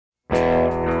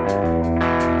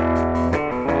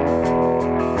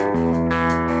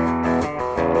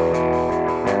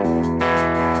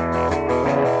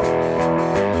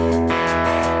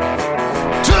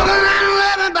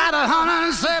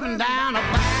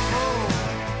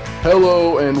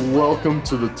Hello and welcome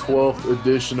to the 12th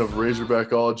edition of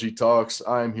Razorbackology Talks.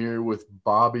 I'm here with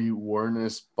Bobby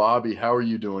Wernes. Bobby, how are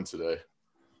you doing today?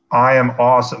 I am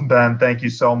awesome, Ben. Thank you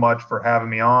so much for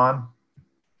having me on.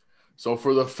 So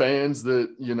for the fans that,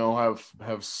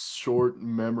 have short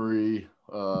memory,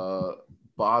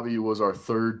 Bobby was our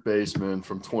third baseman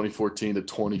from 2014 to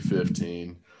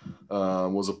 2015.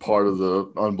 Was a part of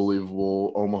the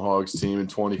unbelievable Omaha's team in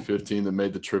 2015 that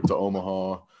made the trip to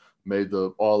Omaha, made the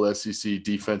All-SEC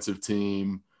defensive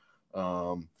team.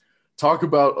 Talk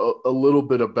about a little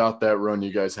bit about that run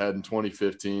you guys had in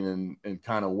 2015 and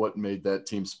kind of what made that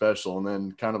team special. And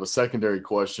then kind of a secondary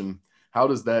question, how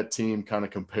does that team kind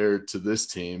of compare to this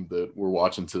team that we're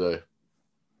watching today?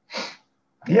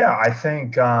 Yeah, I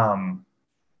think, that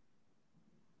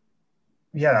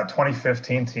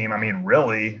 2015 team, I mean,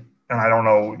 really, and I don't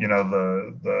know,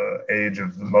 the age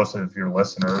of most of your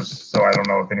listeners, so I don't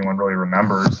know if anyone really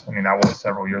remembers. I mean, that was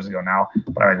several years ago now,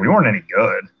 but we weren't any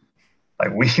good.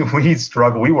 Like we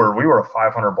struggled. We were a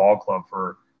 500 ball club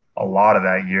for a lot of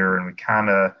that year, and we kind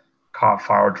of caught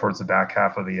fire towards the back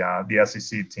half of the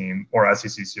SEC team or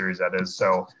SEC series, that is.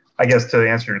 So I guess to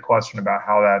answer your question about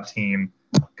how that team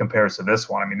compares to this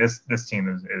one, I mean this team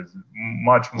is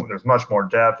much more. There's much more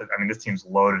depth. I mean, this team's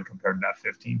loaded compared to that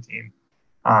 15 team.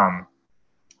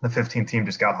 The 15 team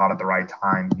just got hot at the right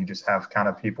time. You just have kind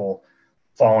of people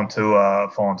fall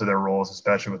into their roles,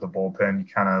 especially with the bullpen.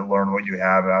 You kind of learn what you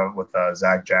have with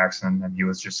Zach Jackson, and he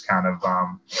was just kind of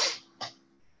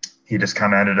he just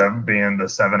kind of ended up being the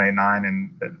 7, 8, 9,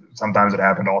 and sometimes it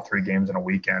happened all three games in a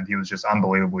weekend. He was just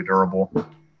unbelievably durable,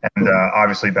 and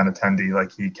obviously Benintendi,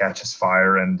 like, he catches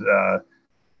fire, and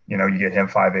you get him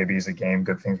 5 ABs a game,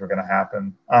 good things were going to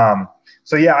happen.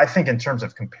 So yeah, I think in terms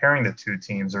of comparing the two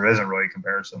teams, there isn't really a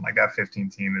comparison. Like, that 15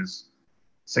 team is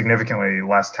significantly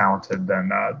less talented than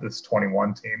this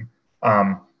 21 team,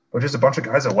 but just a bunch of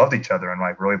guys that loved each other and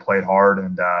like really played hard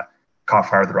and caught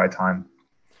fire at the right time.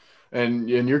 And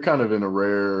you're kind of in a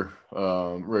rare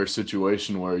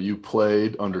situation where you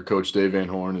played under Coach Dave Van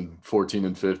Horn in 14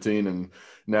 and 15, and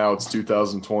now it's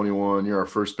 2021. You're our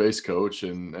first base coach,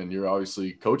 and you're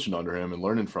obviously coaching under him and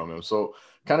learning from him. So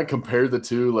kind of compare the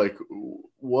two. Like,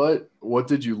 what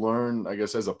did you learn, I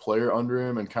guess, as a player under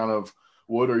him, and kind of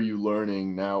what are you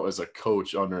learning now as a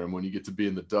coach under him when you get to be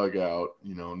in the dugout,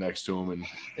 next to him,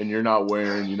 and you're not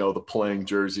wearing, the playing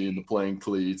jersey and the playing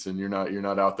cleats, and you're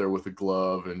not out there with a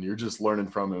glove, and you're just learning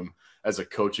from him as a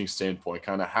coaching standpoint.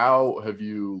 Kind of how have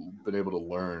you been able to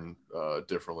learn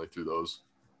differently through those?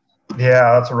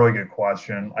 Yeah, that's a really good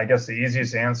question. I guess the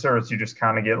easiest answer is you just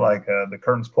kind of get like the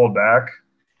curtains pulled back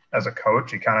as a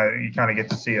coach. You kind of get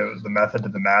to see the method to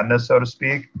the madness, so to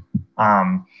speak.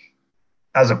 Um,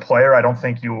 as a player, I don't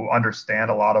think you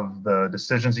understand a lot of the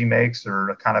decisions he makes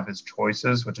or kind of his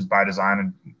choices, which is by design.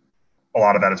 And a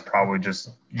lot of that is probably just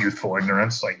youthful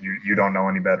ignorance. Like, you don't know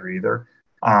any better either.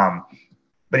 Um,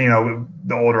 but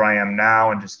the older I am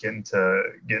now and just getting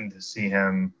to see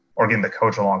him or getting to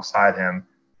coach alongside him,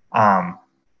 um,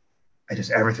 I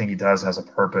just, everything he does has a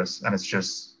purpose. And it's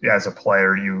just, yeah, as a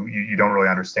player, you don't really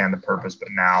understand the purpose, but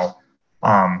now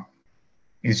um,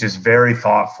 he's just very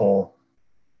thoughtful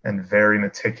and very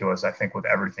meticulous, I think, with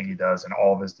everything he does and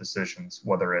all of his decisions,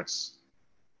 whether it's,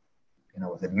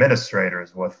 with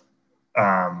administrators, with,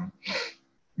 um,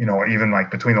 even like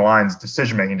between the lines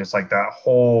decision making, just like the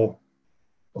whole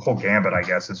gambit, I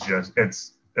guess, is just,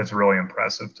 it's really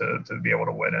impressive to be able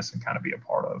to witness and kind of be a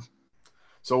part of.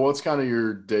 So what's kind of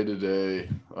your day-to-day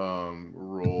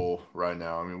role right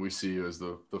now? I mean, we see you as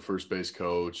the first base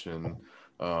coach, and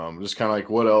just kind of like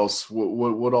what else,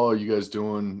 what all are you guys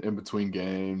doing in between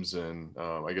games, and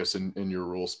I guess in your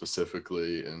role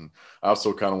specifically. And I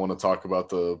also kind of want to talk about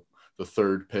the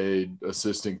third paid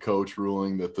assistant coach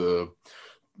ruling that the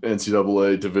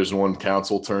NCAA Division I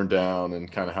Council turned down,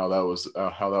 and kind of how that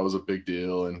was a big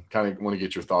deal, and kind of want to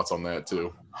get your thoughts on that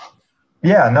too.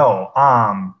 Yeah, no.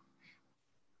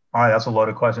 All right, that's a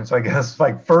loaded question. So I guess,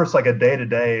 like, first, like, a day to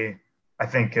day, I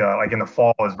think like in the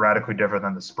fall is radically different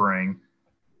than the spring.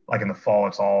 Like, in the fall,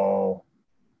 it's all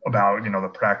about the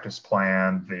practice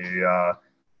plan, the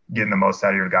getting the most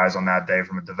out of your guys on that day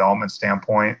from a development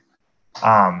standpoint.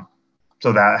 Um,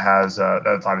 so that's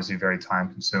obviously very time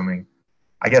consuming.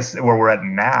 I guess where we're at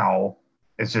now,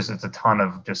 it's a ton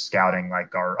of just scouting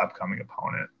like our upcoming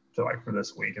opponent. So like for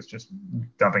this week, it's just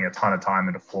dumping a ton of time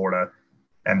into Florida.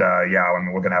 And yeah, I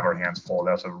mean, we're gonna have our hands full.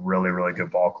 That's a really, really good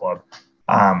ball club.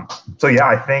 So yeah,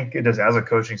 I think it is, as a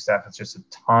coaching staff, it's just a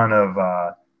ton of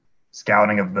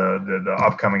scouting of the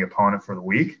upcoming opponent for the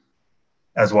week,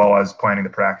 as well as planning the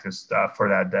practice for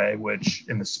that day, which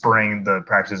in the spring, the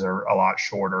practices are a lot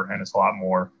shorter and it's a lot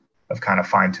more of kind of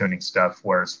fine tuning stuff.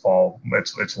 Whereas fall,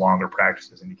 it's longer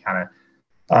practices, and you kind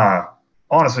of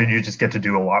honestly, you just get to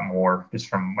do a lot more just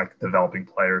from like developing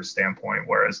players standpoint.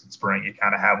 Whereas in spring, you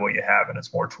kind of have what you have, and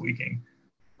it's more tweaking.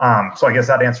 So I guess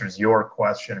that answers your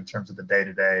question in terms of the day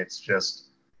to day. It's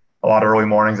just a lot of early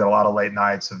mornings and a lot of late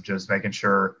nights of just making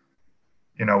sure,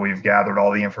 we've gathered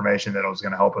all the information that was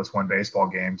going to help us win baseball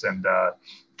games, and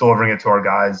delivering it to our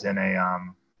guys in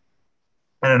an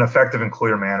effective and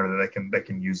clear manner that they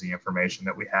can use the information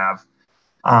that we have.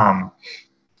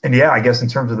 And yeah, I guess in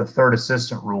terms of the third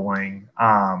assistant ruling,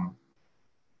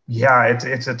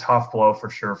 it's a tough blow for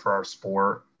sure for our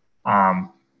sport.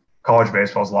 College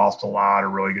baseball has lost a lot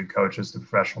of really good coaches to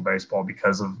professional baseball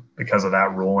because of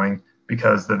that ruling,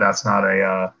 because that's not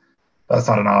an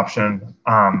option.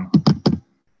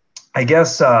 I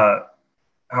guess how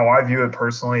I view it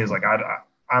personally is like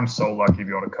I'm so lucky to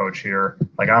be able to coach here.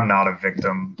 Like, I'm not a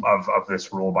victim of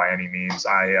this rule by any means.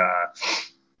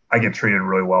 I get treated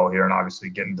really well here, and obviously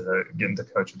getting to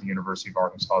coach at the University of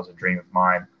Arkansas is a dream of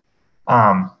mine.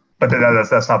 But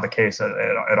that's not the case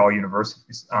at all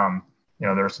universities.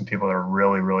 There are some people that are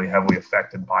really, really heavily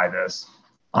affected by this.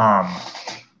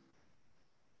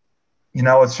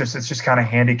 It's just kind of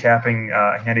handicapping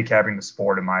the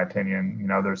sport, in my opinion.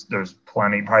 There's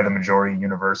plenty, probably the majority of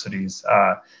universities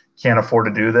can't afford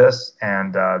to do this,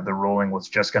 and the ruling was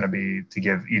just going to be to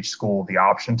give each school the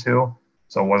option to.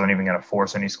 So it wasn't even going to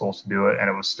force any schools to do it, and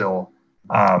it was still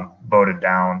voted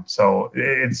down. So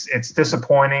it's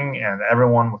disappointing, and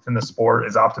everyone within the sport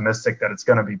is optimistic that it's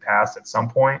going to be passed at some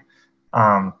point.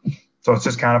 So it's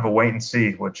just kind of a wait and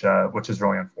see, which is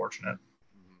really unfortunate.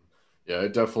 Yeah, I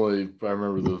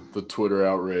remember the Twitter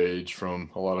outrage from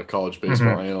a lot of college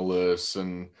baseball analysts,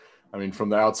 and I mean, from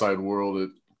the outside world,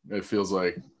 it feels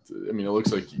like, it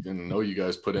looks like you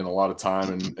guys put in a lot of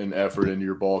time and effort into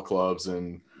your ball clubs,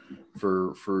 and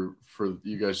for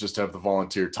you guys just to have the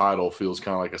volunteer title feels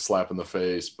kind of like a slap in the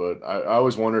face. But I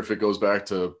always wonder if it goes back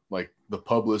to like the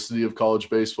publicity of college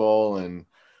baseball. And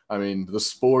I mean, the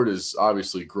sport is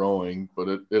obviously growing,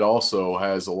 but it also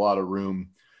has a lot of room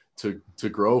to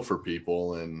grow for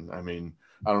people. And I mean,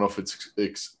 I don't know if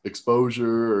it's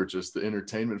exposure or just the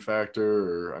entertainment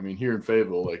factor, or I mean, here in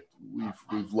Fayetteville, like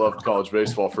we've loved college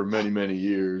baseball for many, many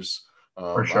years.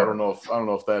 For sure. I don't know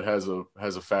if that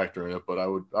has a factor in it, but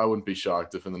I wouldn't be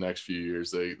shocked if in the next few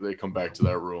years they come back to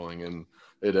that ruling and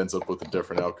it ends up with a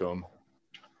different outcome.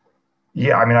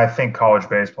 Yeah, I mean, I think college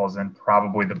baseball is in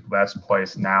probably the best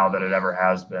place now that it ever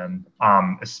has been,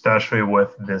 especially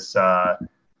with this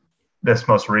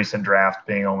most recent draft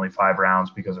being only 5 rounds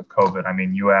because of COVID. I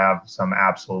mean, you have some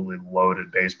absolutely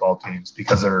loaded baseball teams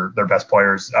because their best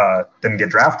players didn't get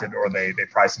drafted, or they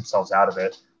priced themselves out of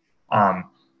it.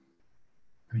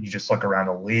 You just look around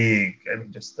the league,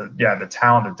 and just the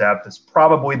talent, the depth is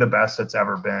probably the best it's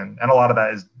ever been. And a lot of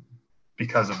that is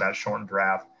because of that shortened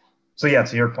draft. So yeah,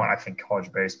 to your point, I think college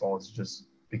baseball is just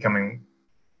becoming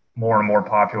more and more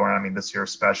popular. And I mean, this year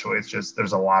especially, it's just,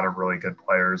 there's a lot of really good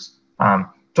players.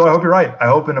 So I hope you're right. I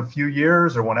hope in a few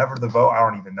years, or whenever the vote, I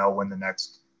don't even know when the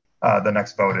next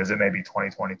vote is. It may be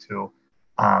 2022.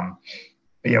 But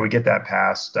yeah, we get that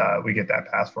passed. We get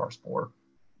that passed for our sport.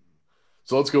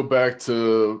 So let's go back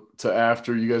to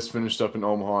after you guys finished up in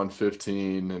Omaha in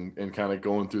 2015 and kind of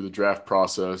going through the draft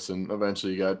process, and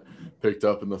eventually you got picked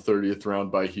up in the 30th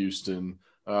round by Houston.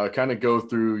 Kind of go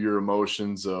through your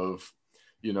emotions of,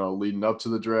 leading up to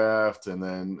the draft and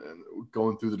then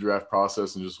going through the draft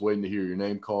process and just waiting to hear your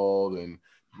name called. And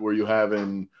were you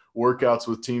having workouts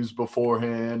with teams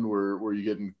beforehand? Were you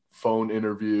getting phone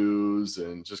interviews?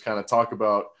 And just kind of talk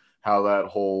about how that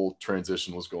whole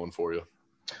transition was going for you.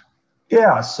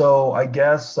 Yeah, so I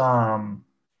guess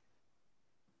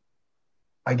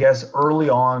early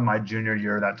on my junior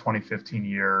year, that 2015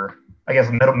 year, I guess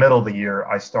middle of the year,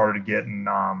 I started getting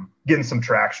some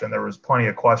traction. There was plenty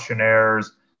of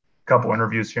questionnaires, a couple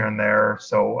interviews here and there.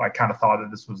 So I kind of thought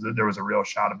that there was a real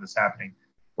shot of this happening.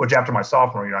 Which after my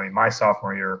sophomore year, my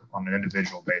sophomore year on an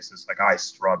individual basis, like I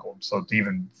struggled. So to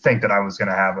even think that I was going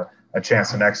to have a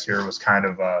chance the next year was kind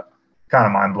of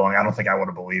mind blowing. I don't think I would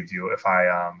have believed you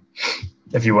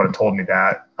if you would have told me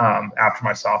that after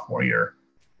my sophomore year.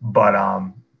 But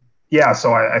yeah,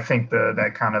 so I think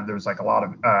that kind of, there's like a lot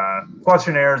of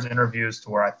questionnaires, interviews to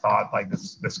where I thought like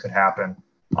this could happen.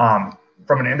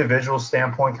 From an individual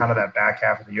standpoint, kind of that back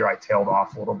half of the year, I tailed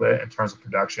off a little bit in terms of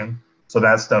production. So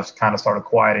that stuff kind of started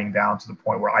quieting down to the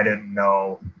point where I didn't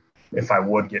know if I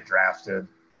would get drafted.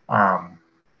 And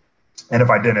if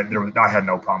I didn't, I had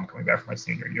no problem coming back for my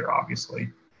senior year, obviously.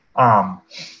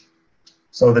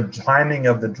 So the timing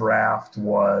of the draft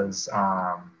was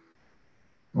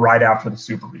right after the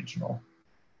Super Regional.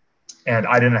 And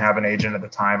I didn't have an agent at the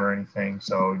time or anything.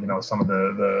 So, some of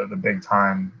the big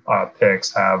time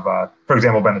picks have, for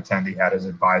example, Benintendi had his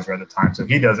advisor at the time. So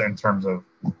he does, in terms of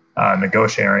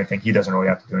negotiating or anything, he doesn't really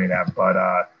have to do any of that.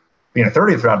 But being a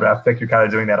 30th round draft pick, you're kind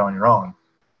of doing that on your own.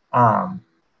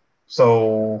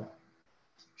 So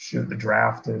the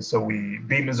draft is, so we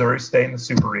beat Missouri State in the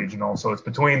Super Regional. So it's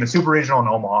between the Super Regional and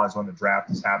Omaha is when the draft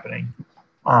is happening.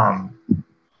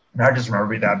 And I just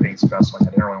remember that being special. Like,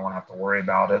 I didn't really want to have to worry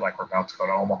about it. Like, we're about to go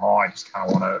to Omaha. I just kind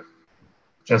of want to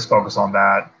just focus on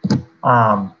that.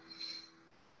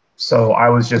 So I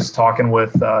was just talking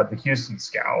with the Houston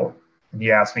scout, and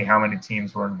he asked me how many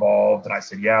teams were involved. And I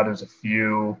said, yeah, there's a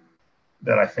few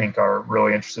that I think are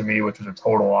really interested in me, which was a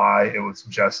total lie. It was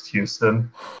just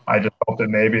Houston. I just hoped that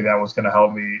maybe that was going to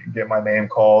help me get my name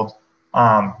called.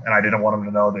 And I didn't want him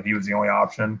to know that he was the only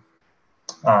option.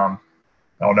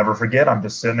 I'll never forget, I'm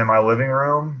just sitting in my living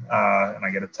room and I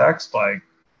get a text like,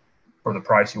 for the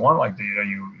price you want, like, do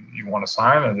you want to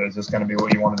sign? Is this going to be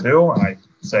what you want to do? And I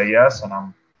say yes, and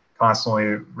I'm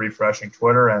constantly refreshing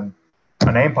Twitter, and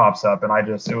my name pops up, and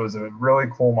it was a really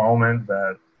cool moment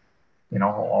that,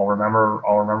 I'll remember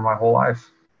my whole life.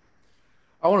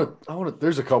 I want to,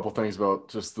 there's a couple things about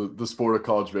just the sport of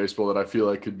college baseball that I feel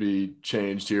like could be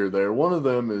changed here or there. One of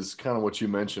them is kind of what you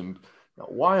mentioned.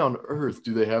 Why on earth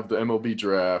do they have the MLB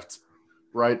draft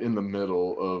right in the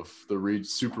middle of the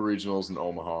super regionals in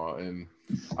Omaha? And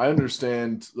I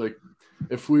understand, like,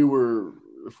 if we were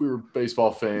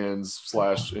baseball fans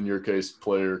 / in your case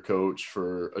player coach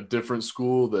for a different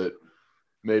school that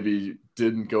maybe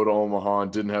didn't go to Omaha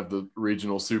and didn't have the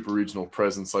super regional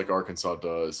presence like Arkansas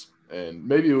does, and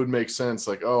maybe it would make sense,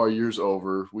 like, oh, our year's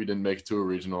over, we didn't make it to a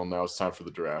regional, now it's time for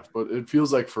the draft. But it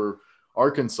feels like for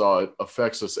Arkansas, it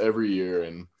affects us every year.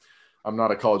 And I'm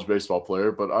not a college baseball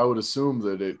player, but I would assume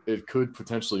that it could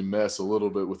potentially mess a little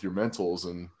bit with your mentals,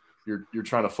 and you're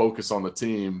trying to focus on the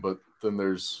team, but then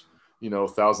there's,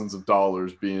 thousands of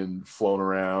dollars being flown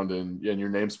around, and your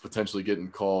name's potentially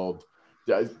getting called.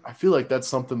 I feel like that's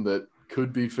something that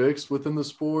could be fixed within the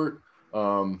sport.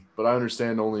 But I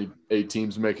understand only 8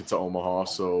 teams make it to Omaha,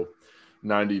 so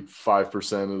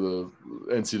 95% of the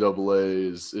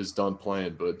NCAA is done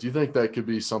playing. But do you think that could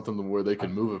be something where they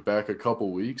can move it back a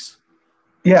couple weeks?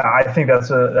 Yeah, I think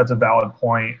that's a valid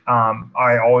point.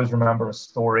 I always remember a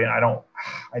story, and I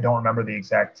don't remember the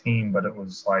exact team, but it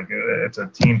was like, it's a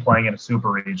team playing in a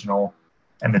super regional,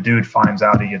 and the dude finds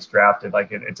out he gets drafted. Like,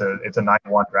 it's a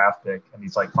 9-1 draft pick, and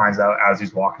he's like, finds out as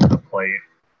he's walking to the plate.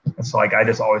 And so, like, I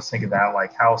just always think of that,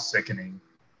 like, how sickening.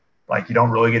 Like, you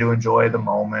don't really get to enjoy the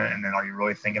moment, and then are you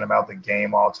really thinking about the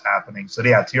game while it's happening? So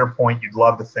yeah, to your point, you'd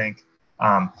love to think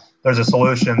there's a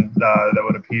solution that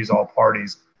would appease all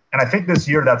parties. And I think this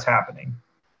year that's happening.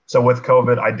 So with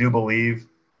COVID, I do believe,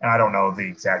 and I don't know the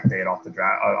exact date off the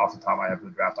top of my head for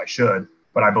the draft, I should,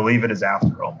 but I believe it is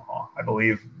after Omaha. I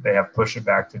believe they have pushed it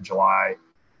back to July.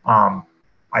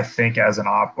 I think as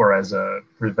as a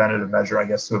preventative measure, I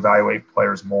guess, to evaluate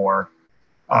players more,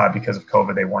 because of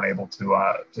COVID, they weren't able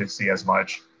to see as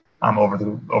much over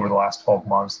the last 12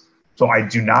 months. So I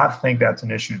do not think that's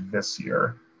an issue this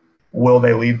year. Will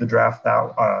they leave the draft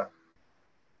out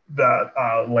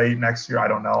late next year? I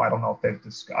don't know. I don't know if they've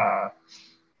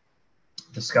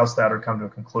discussed that or come to a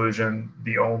conclusion.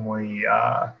 The only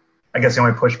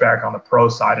pushback on the pro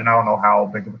side, and I don't know how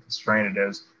big of a constraint it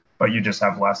is, but you just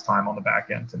have less time on the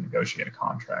back end to negotiate a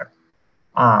contract.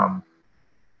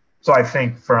 So I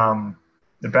think from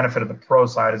the benefit of the pro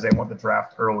side is they want the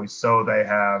draft early, so they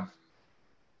have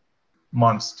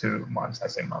months. I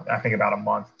say month. I think about a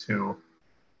month to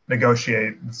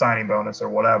negotiate the signing bonus or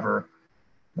whatever.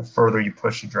 The further you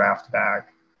push the draft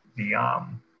back, the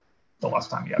less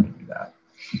time you have to do that.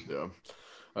 Yeah,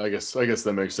 I guess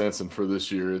that makes sense. And for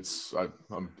this year,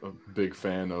 I'm a big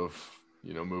fan of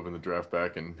moving the draft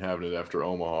back and having it after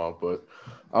Omaha. But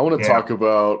I want to talk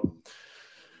about,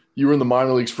 you were in the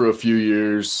minor leagues for a few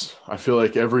years. I feel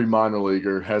like every minor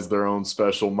leaguer has their own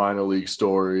special minor league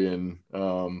story. And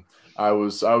I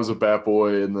was a bat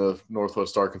boy in the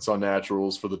Northwest Arkansas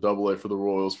Naturals for the AA for the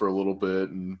Royals for a little bit.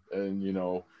 And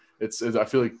it's I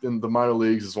feel like in the minor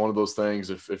leagues is one of those things,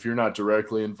 if you're not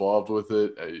directly involved with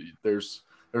it, there's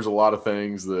a lot of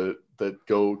things that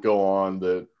go on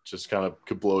that just kind of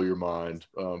could blow your mind.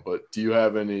 But do you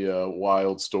have any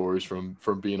wild stories from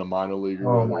being a minor leaguer?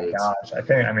 Oh my gosh.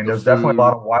 There's definitely a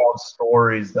lot of wild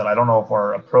stories that I don't know if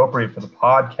are appropriate for the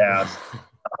podcast.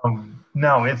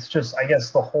 No, it's just, I guess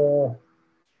the whole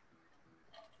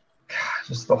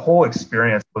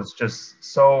experience was just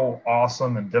so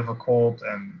awesome and difficult.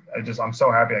 And I'm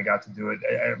so happy I got to do it.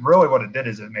 Really what it did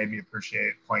is it made me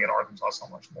appreciate playing at Arkansas so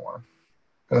much more.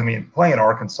 Because, I mean, playing at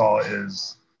Arkansas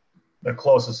is the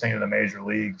closest thing to the major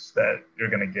leagues that you're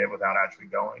going to get without actually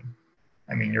going.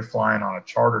 I mean, you're flying on a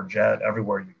charter jet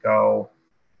everywhere you go.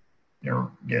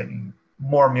 You're getting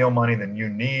more meal money than you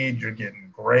need. You're getting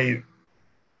great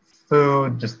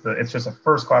food. It's just a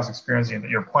first class experience.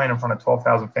 You're playing in front of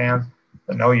 12,000 fans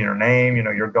that know your name. You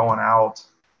know, you're going out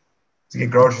to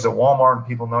get groceries at Walmart and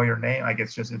people know your name. Like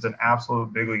it's an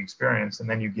absolute big league experience. And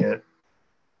then you get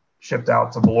shipped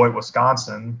out to Beloit,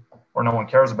 Wisconsin, where no one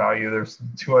cares about you. There's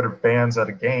 200 fans at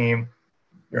a game.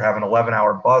 You're having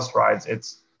 11-hour bus rides.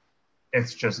 It's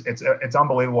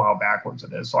unbelievable how backwards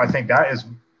it is. So I think that is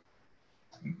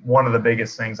one of the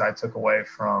biggest things I took away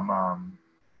from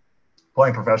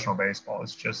playing professional baseball.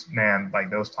 It's just, man, like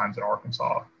those times at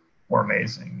Arkansas were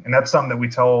amazing. And that's something that we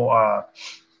tell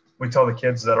the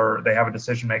kids that they have a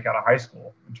decision to make out of high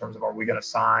school in terms of, are we going to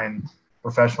sign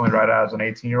professionally right out as an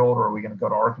 18-year-old, or are we going to go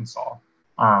to Arkansas?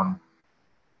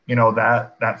 You know,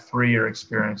 that 3-year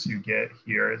experience you get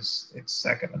here it's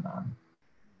second to none.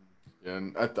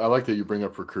 And I like that you bring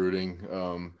up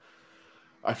recruiting.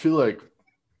 I feel like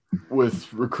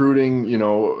with recruiting, you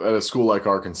know, at a school like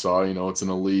Arkansas, you know, it's an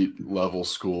elite level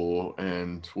school.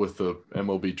 And with the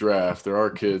MLB draft, there are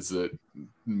kids that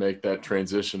make that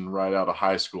transition right out of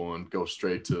high school and go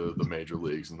straight to the major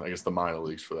leagues, and I guess the minor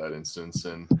leagues for that instance.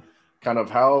 And kind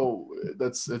of how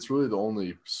it's really the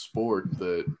only sport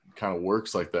that kind of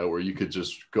works like that, where you could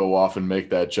just go off and make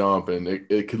that jump. And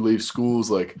it could leave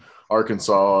schools like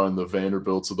Arkansas and the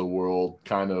Vanderbilts of the world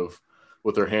kind of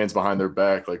with their hands behind their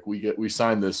back. Like we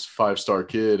signed this 5-star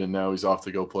kid and now he's off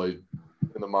to go play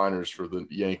in the minors for the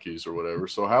Yankees or whatever.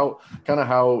 So how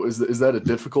is that a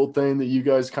difficult thing that you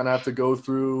guys kind of have to go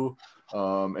through?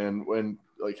 And when,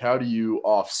 like, how do you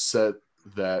offset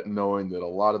that, knowing that a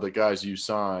lot of the guys you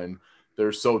sign,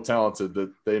 they're so talented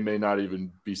that they may not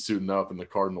even be suiting up in the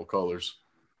Cardinal colors?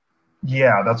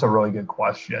 Yeah, that's a really good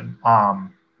question.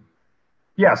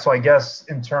 Yeah, so I guess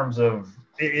in terms of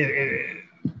a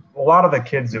lot of the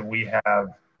kids that we have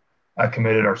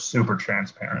committed are super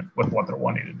transparent with what they're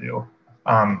wanting to do.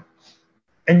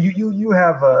 And you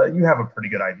have a pretty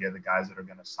good idea of the guys that are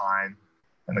going to sign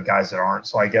and the guys that aren't.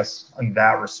 So I guess in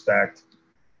that respect,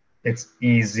 it's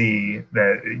easy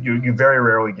that you very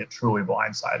rarely get truly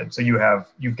blindsided. So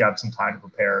you've got some time to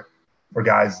prepare for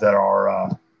guys that are.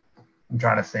 I'm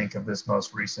trying to think of this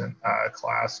most recent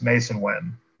class. Mason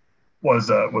Wynn was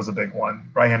a big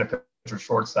one. Right-handed pitcher,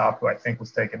 shortstop, who I think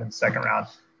was taken in the second round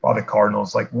by the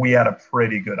Cardinals. Like, we had a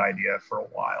pretty good idea for a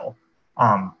while.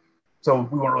 So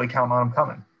we weren't really counting on him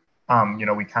coming. You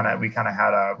know, we kind of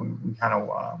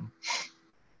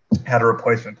had a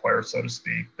replacement player, so to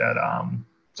speak, that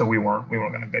so we weren't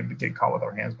going to get caught with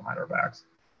our hands behind our backs.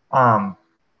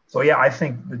 So yeah, I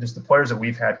think that just the players that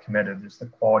we've had committed, just the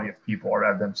quality of people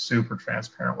have been super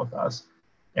transparent with us,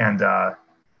 and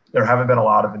there haven't been a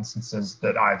lot of instances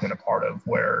that I've been a part of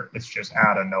where it's just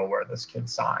out of nowhere this kid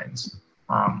signs.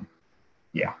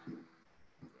 Yeah.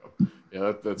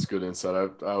 Yeah, that's good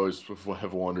insight. I always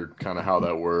have wondered kind of how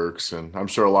that works, and I'm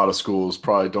sure a lot of schools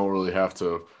probably don't really have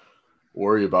to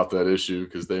worry about that issue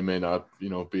because they may not, you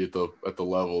know, be at the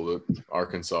level that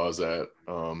Arkansas is at.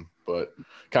 But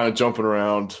kind of jumping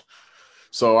around.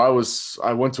 So I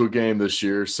went to a game this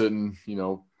year, sitting, you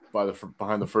know,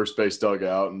 behind the first base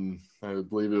dugout, and I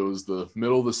believe it was the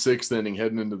middle of the 6th inning,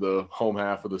 heading into the home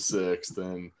half of the 6th,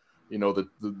 and you know,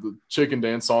 the chicken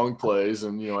dance song plays,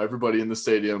 and, you know, everybody in the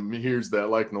stadium hears that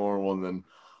like normal. And then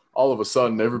all of a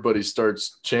sudden everybody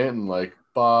starts chanting like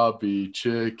Bobby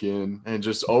Chicken, and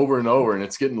just over and over, and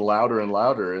it's getting louder and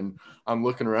louder. And I'm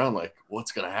looking around like,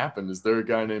 what's going to happen? Is there a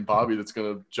guy named Bobby that's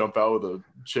going to jump out with a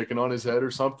chicken on his head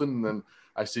or something? And then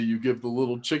I see you give the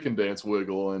little chicken dance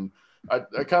wiggle, and I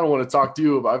kind of want to talk to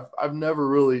you about, I've never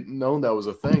really known that was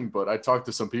a thing, but I talked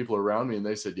to some people around me and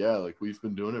they said, yeah, like, we've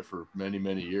been doing it for many,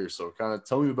 many years. So kind of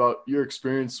tell me about your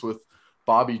experience with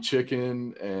Bobby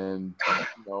Chicken, and,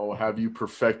 you know, have you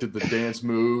perfected the dance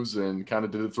moves, and kind of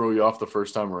did it throw you off the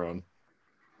first time around?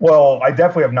 Well, I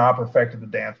definitely have not perfected the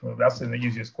dance move. That's the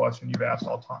easiest question you've asked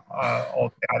all time.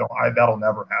 That'll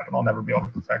never happen. I'll never be able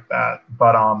to perfect that.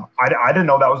 But I didn't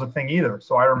know that was a thing either.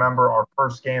 So I remember our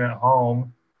first game at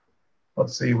home.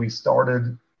 Let's see, we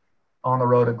started on the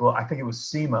road to, I think it was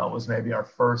SEMA was maybe our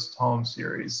first home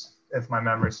series, if my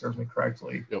memory serves me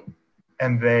correctly. Yep.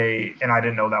 And I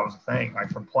didn't know that was a thing. Like,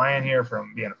 from playing here,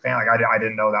 from being a fan, like I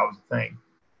didn't know that was a thing.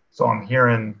 So I'm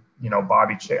hearing, you know,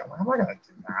 Bobby Chick. I'm like, I'm not gonna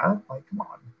do that. Like, come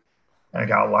on. And it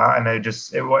got loud, and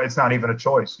it's not even a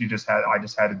choice. I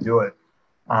just had to do it.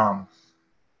 And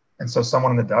so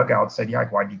someone in the dugout said, yeah,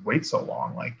 like, why'd you wait so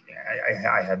long? Like,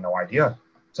 I had no idea.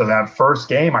 So that first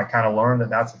game, I kind of learned that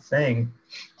that's a thing.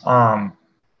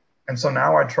 And so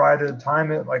now I try to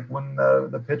time it like when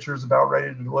the pitcher's about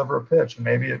ready to deliver a pitch, and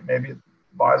maybe it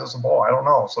buys us a ball. I don't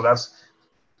know. So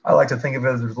I like to think of it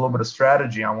as there's a little bit of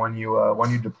strategy on when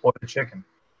you deploy the chicken.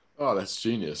 Oh, that's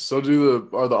genius. So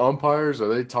are the umpires,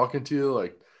 are they talking to you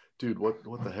like, dude, what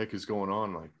the heck is going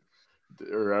on? Like,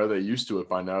 or are they used to it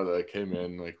by now that I came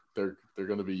in? Like they're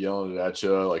gonna be yelling it at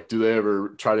you. Like, do they ever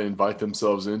try to invite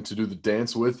themselves in to do the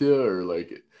dance with you, or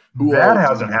like who That all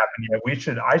hasn't happened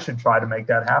yet. I should try to make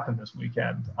that happen this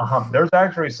weekend. There's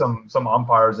actually some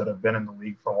umpires that have been in the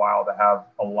league for a while that have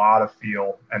a lot of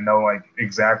feel and know like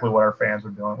exactly what our fans are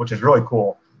doing, which is really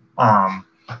cool.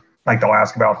 Like they'll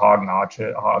ask about hog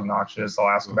notches. They'll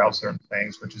ask about certain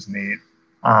things, which is neat.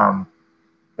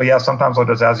 But yeah, sometimes I'll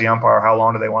just ask the umpire how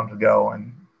long do they want it to go,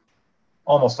 and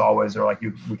almost always they're like,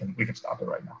 we can stop it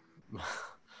right now.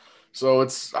 So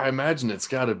I imagine it's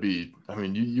got to be. I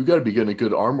mean, you got to be getting a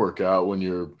good arm workout when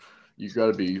you got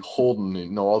to be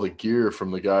holding all the gear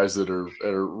from the guys that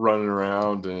are running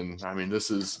around. And I mean,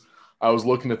 I was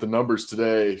looking at the numbers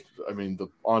today. I mean, the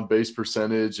on base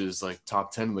percentage is like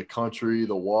top 10 in the country.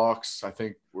 The walks, I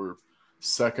think, we're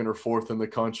second or fourth in the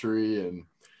country, and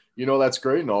that's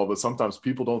great and all, but sometimes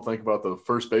people don't think about the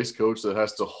first base coach that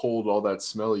has to hold all that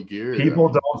smelly gear. People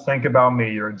don't think about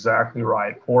me. You're exactly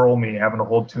right. Poor old me having to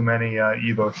hold too many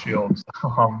Evo shields.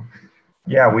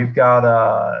 Yeah, we've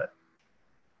got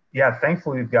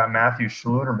thankfully we've got Matthew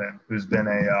Schluterman, who's been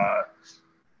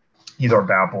he's our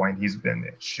bat boy,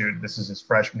 and this is his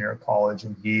freshman year of college,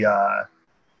 and he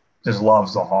just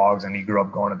loves the Hogs, and he grew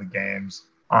up going to the games.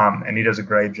 And he does a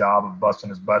great job of busting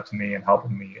his butt to me and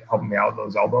helping me out with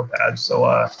those elbow pads. So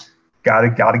gotta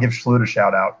give Schlut a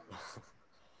shout out.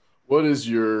 What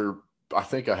is I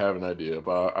think I have an idea,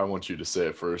 but I want you to say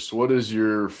it first. What is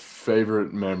your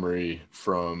favorite memory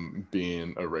from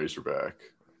being a Razorback?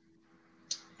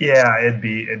 Yeah, it'd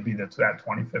be that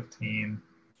 2015.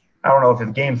 I don't know if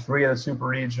it's game 3 of the Super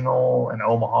Regional in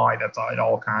Omaha. It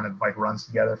all kind of like runs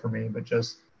together for me. But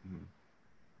just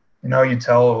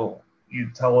you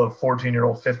tell a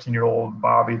 14-year-old, 15-year-old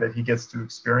Bobby that he gets to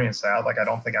experience that. Like, I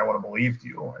don't think I would have believed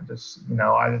you. And just,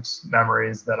 it's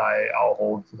memories that I'll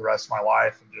hold for the rest of my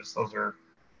life. And just, those are,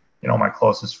 my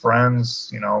closest friends,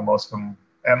 most of them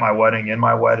at my wedding, in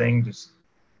my wedding, just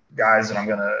guys that I'm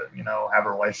going to, have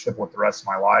a relationship with the rest of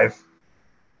my life.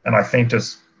 And I think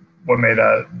just what made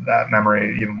that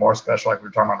memory even more special, like we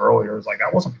were talking about earlier, is like,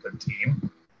 that wasn't a good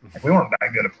team. Like, we weren't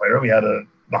that good a player. We had the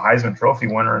Heisman Trophy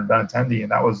winner in Benintendi,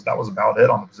 and that was about it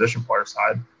on the position player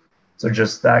side. So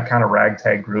just that kind of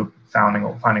ragtag group finding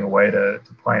a way to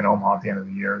play in Omaha at the end of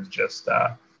the year is just,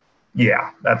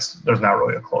 there's not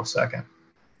really a close second.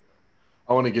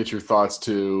 I want to get your thoughts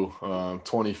too.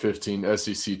 2015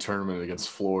 SEC tournament against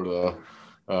Florida.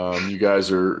 You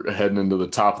guys are heading into the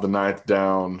top of the ninth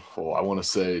down. I want to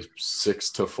say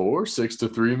 6-4,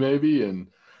 6-3 maybe, and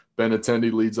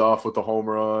Benintendi leads off with the home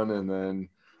run, and then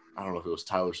I don't know if it was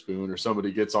Tyler Spoon or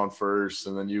somebody gets on first,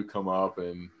 and then you come up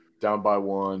and down by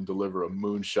 1, deliver a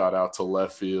moonshot out to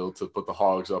left field to put the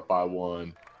Hogs up by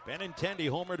 1. Benintendi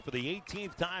homered for the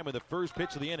 18th time in the first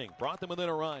pitch of the inning. Brought them within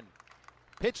a run.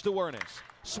 Pitch to Wernes.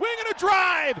 Swing and a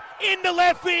drive into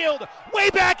left field. Way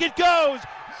back it goes.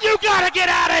 You got to get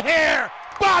out of here.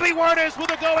 Bobby Wernes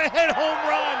with a go-ahead home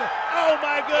run. Oh,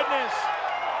 my goodness.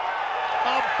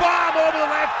 A bomb over the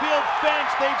left field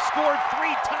fence. They've scored 3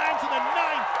 times in the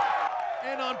 9th.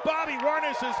 And on Bobby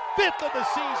Wernes' 5th of the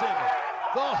season,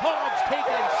 the Hogs take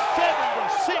a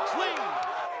 7-6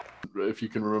 lead. If you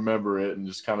can remember it and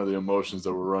just kind of the emotions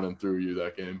that were running through you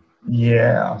that game.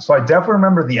 Yeah, so I definitely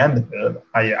remember the end of it.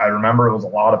 I remember it was a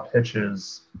lot of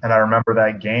pitches, and I remember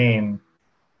that game.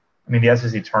 I mean, the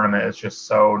SEC tournament is just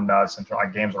so nuts, and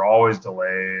like games are always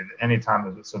delayed.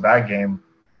 Anytime, so that game,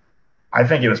 I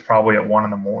think it was probably at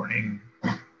 1 a.m.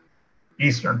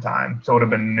 Eastern time, so it would have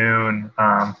been noon.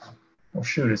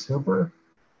 Is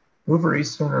Hoover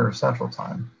Eastern or Central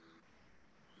time?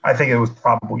 I think it was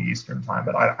probably Eastern time,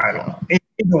 but I don't know.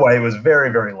 Either way, it was very,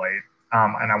 very late.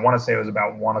 And I want to say it was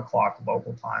about 1 o'clock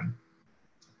local time.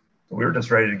 So we were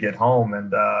just ready to get home.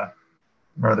 And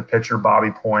remember the pitcher, Bobby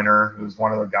Pointer, who was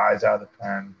one of the guys out of the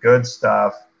pen. Good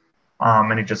stuff.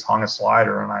 And he just hung a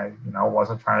slider. And I,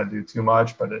 wasn't trying to do too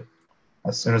much. But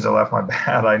as soon as I left my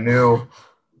bat, I knew.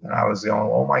 And I was going,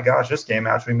 oh, my gosh, this game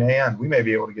actually may end. We may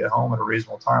be able to get home at a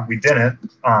reasonable time. We didn't.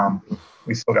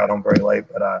 We still got home very late.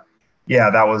 But,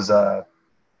 that was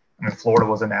Florida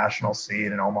was a national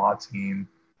seed, an Omaha team.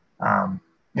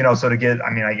 So to get,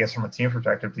 I guess from a team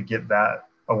perspective, to get a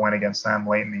win against them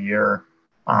late in the year,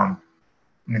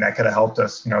 I mean, that could have helped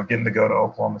us, getting to go to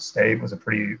Oklahoma State was a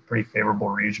pretty favorable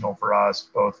regional for us,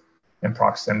 both in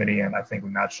proximity, and I think we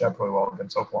matched up really well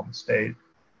against Oklahoma State.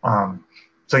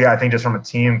 So yeah, I think just from a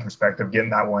team perspective,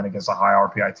 getting that win against a high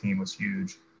RPI team was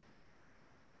huge.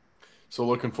 So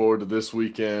looking forward to this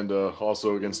weekend,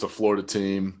 also against a Florida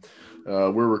team.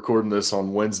 We're recording this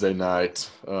on Wednesday night.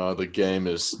 The game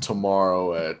is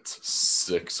tomorrow at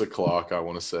 6 o'clock, I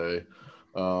want to say.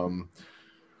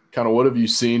 Kind of what have you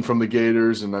seen from the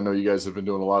Gators? And I know you guys have been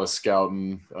doing a lot of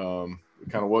scouting.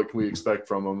 Kind of what can we expect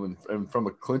from them? And from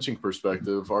a clinching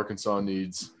perspective, Arkansas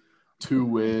needs 2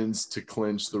 wins to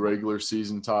clinch the regular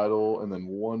season title and then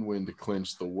 1 win to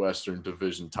clinch the Western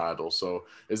Division title. So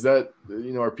is that,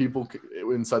 are people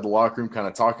inside the locker room kind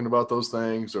of talking about those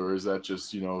things, or is that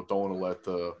just, don't want to let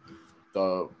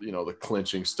the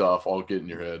clinching stuff all get in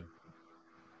your head?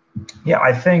 Yeah,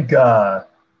 I think, I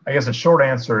guess the short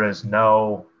answer is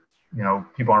no.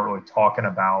 People aren't really talking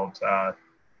about,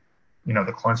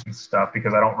 the clinching stuff,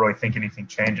 because I don't really think anything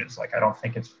changes. Like, I don't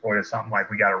think it's really something like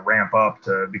we got to ramp up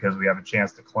to because we have a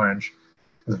chance to clinch.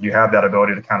 Because if you have that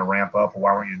ability to kind of ramp up, well,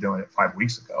 why weren't you doing it 5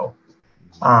 weeks ago?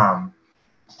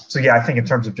 So yeah, I think in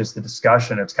terms of just the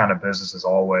discussion, it's kind of business as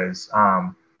always.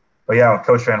 But yeah, what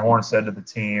Coach Van Horn said to the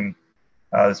team,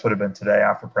 this would have been today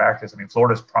after practice. I mean,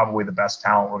 Florida's probably the best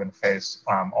talent we're going to face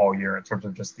all year in terms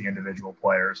of just the individual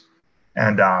players.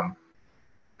 And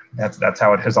that's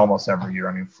how it is almost every year.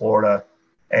 I mean, Florida,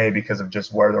 A, because of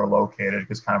just where they're located,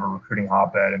 is kind of a recruiting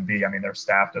hotbed, and B, I mean, their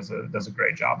staff does a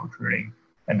great job recruiting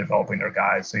and developing their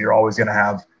guys. So you're always going to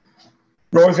have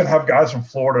guys from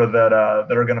Florida that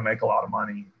are going to make a lot of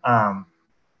money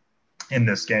in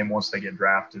this game once they get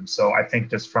drafted. So I think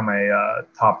just from a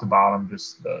top to bottom,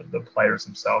 just the players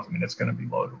themselves, I mean, it's going to be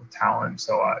loaded with talent.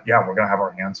 So yeah, we're going to have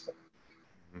our hands full.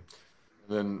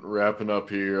 Then wrapping up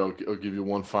here, I'll give you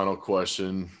one final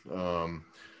question.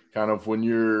 Kind of when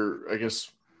you're, I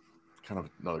guess, kind of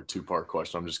another 2-part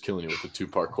question. I'm just killing you with the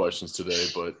 2-part questions today,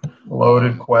 but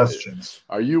loaded questions.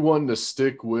 Are you wanting to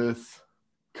stick with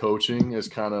coaching as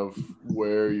kind of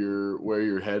where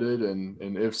you're headed?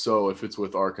 And if so, if it's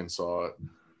with Arkansas,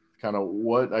 kind of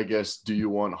what, I guess, do you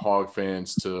want Hog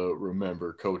fans to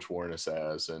remember Coach Warnes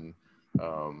as? And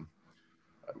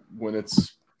when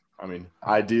it's, I mean,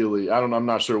 ideally, I'm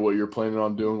not sure what you're planning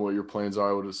on doing, what your plans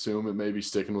are. I would assume it may be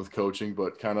sticking with coaching,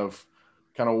 but kind of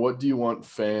what do you want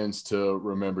fans to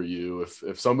remember you?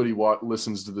 If somebody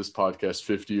listens to this podcast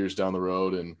 50 years down the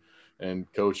road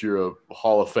and Coach, you're a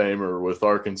Hall of Famer with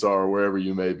Arkansas or wherever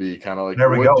you may be, kind of like.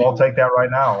 There we go. I'll take that right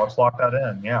now. Let's lock that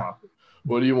in. Yeah.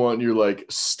 What do you want your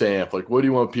stamp? What do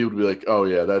you want people to be like, oh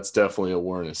yeah, that's definitely a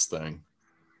Warnes thing?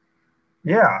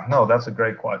 Yeah, no, that's a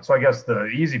great question. So I guess the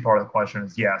easy part of the question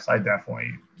is yes, I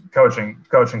definitely coaching's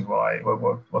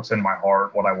what's in my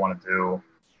heart, what I want to do.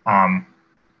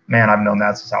 Man, I've known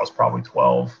that since I was probably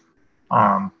 12.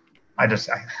 I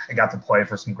got to play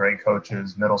for some great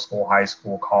coaches, middle school, high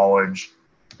school, college,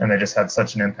 and they just had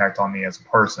such an impact on me as a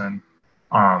person.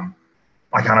 I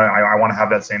want to have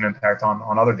that same impact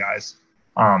on other guys.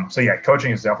 So yeah,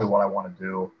 coaching is definitely what I want to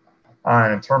do.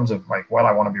 And in terms of what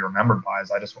I want to be remembered by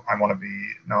is I want to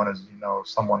be known as,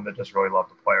 someone that just really loved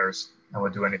the players and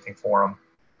would do anything for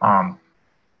them.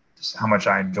 Just how much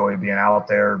I enjoy being out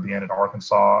there, being at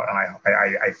Arkansas. And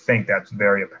I think that's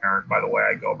very apparent by the way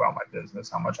I go about my business,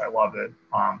 how much I love it,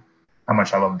 how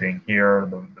much I love being here,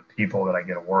 the people that I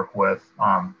get to work with.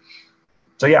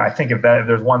 So yeah, I think if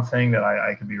there's one thing that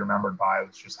I could be remembered by,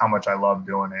 it's just how much I love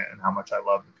doing it and how much I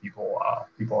love the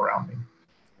people around me.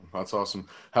 That's awesome.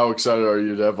 How excited are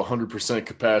you to have 100%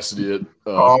 capacity at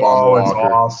Baum and Walker? It's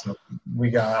awesome. We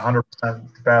got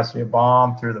 100% capacity at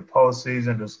Baum through the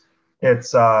postseason.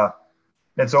 It's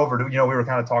overdue. We were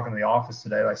kind of talking in the office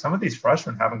today. Some of these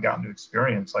freshmen haven't gotten to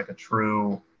experience a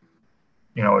true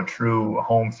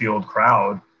home field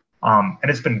crowd. And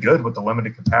it's been good with the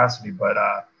limited capacity, but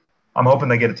I'm hoping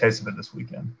they get a taste of it this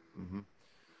weekend. Mm-hmm.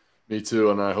 Me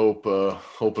too, and I hope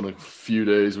in a few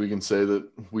days we can say that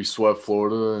we swept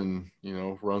Florida and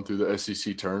run through the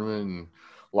SEC tournament and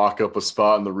lock up a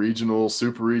spot in the regional,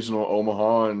 super regional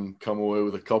Omaha, and come away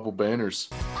with a couple banners.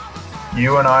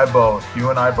 You and I both.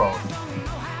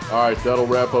 All right, that'll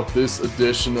wrap up this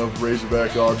edition of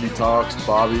Razorbackology Talks.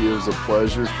 Bobby, it was a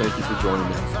pleasure. Thank you for joining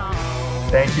me.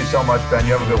 Thank you so much, Ben.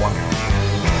 You have a good one.